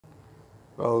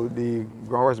Well, the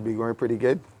ground has been going pretty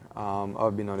good.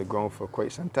 I've been on the ground for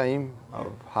quite some time.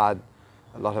 I've had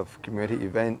a lot of community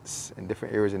events in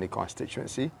different areas in the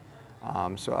constituency.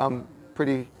 So I'm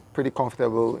pretty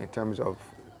comfortable in terms of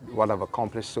what I've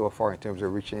accomplished so far in terms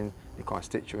of reaching the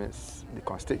constituents,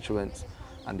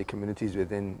 and the communities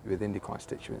within the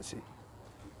constituency.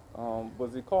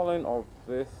 Was the calling of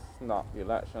this snap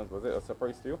elections, was it a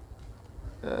surprise to you?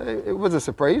 It was a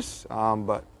surprise,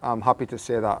 but I'm happy to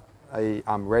say that I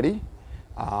am ready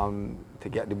to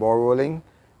get the ball rolling.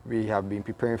 We have been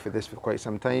preparing for this for quite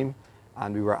some time,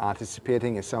 and we were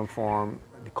anticipating in some form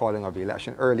the calling of the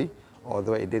election early,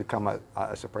 although it did come at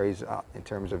a surprise in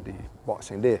terms of the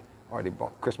Boxing Day or the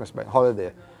Christmas bank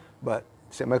holiday. But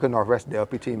St. Michael Northwest, the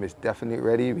LP team is definitely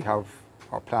ready. We have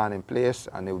our plan in place,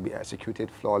 and it will be executed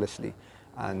flawlessly.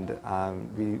 And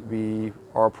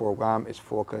our program is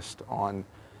focused on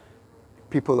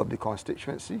people of the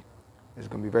constituency. It's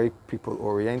going to be very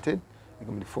people-oriented. We're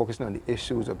going to be focusing on the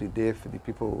issues of the day for the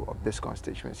people of this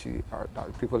constituency, or that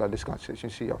the people of this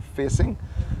constituency are facing.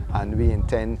 And we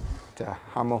intend to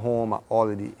hammer home at all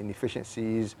of the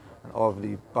inefficiencies and all of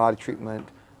the bad treatment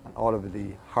and all of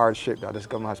the hardship that this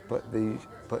government has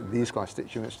put these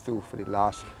constituents through for the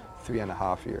last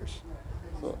 3.5 years.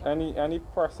 So any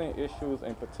pressing issues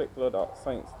in particular that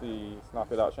since the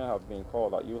snap election have been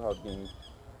called that you have been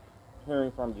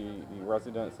hearing from the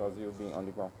residents as you've been on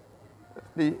the ground?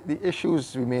 The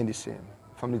issues remain the same.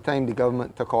 From the time the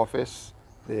government took office,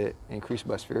 they increased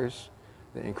bus fares,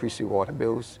 they increased the water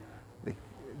bills,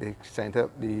 they sent up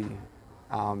the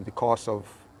cost of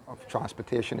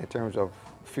transportation in terms of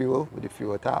fuel with the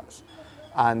fuel tax.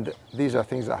 And these are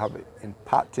things that have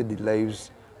impacted the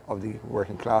lives of the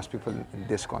working class people in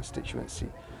this constituency.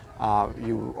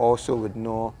 You also would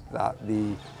know that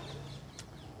the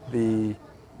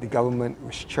government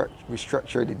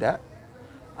restructured the debt,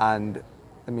 and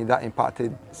I mean that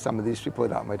impacted some of these people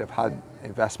that might have had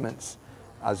investments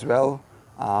as well.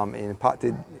 It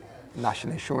impacted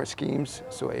national insurance schemes,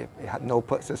 so it now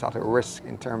puts us at a risk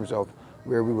in terms of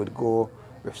where we would go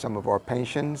with some of our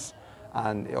pensions,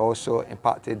 and it also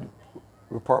impacted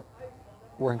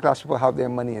working class people have their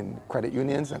money in credit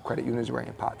unions, and credit unions were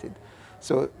impacted.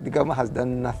 So the government has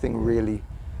done nothing really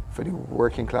for the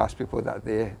working class people that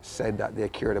they said that they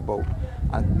cared about.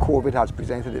 And COVID has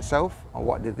presented itself, and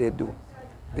what did they do?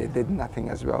 They did nothing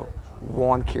as well.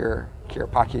 One care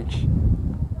package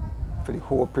for the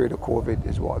whole period of COVID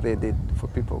is what they did for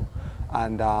people.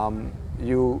 And they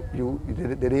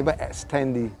didn't even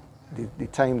extend the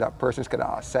time that persons could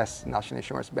access national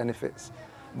insurance benefits,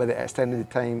 but they extended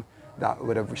the time that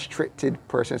would have restricted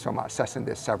persons from accessing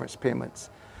their severance payments.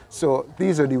 So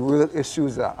these are the real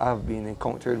issues that I've been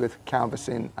encountered with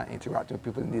canvassing and interacting with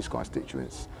people in these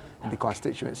constituents, in the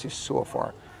constituency so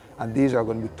far. And these are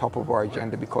going to be top of our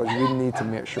agenda because we need to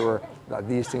make sure that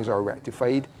these things are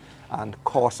rectified. And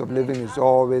cost of living is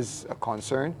always a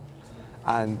concern.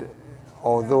 And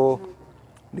although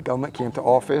the government came to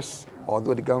office,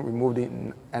 although the government removed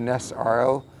the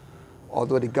NSRL,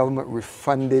 although the government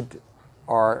refunded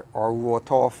or wrote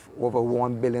off over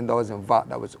 $1 billion in VAT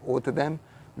that was owed to them,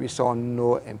 we saw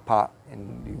no impact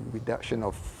in the reduction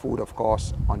of food of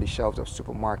course on the shelves of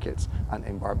supermarkets and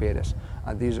in Barbados.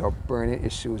 And these are burning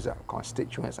issues that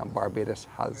constituents and Barbados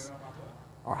have.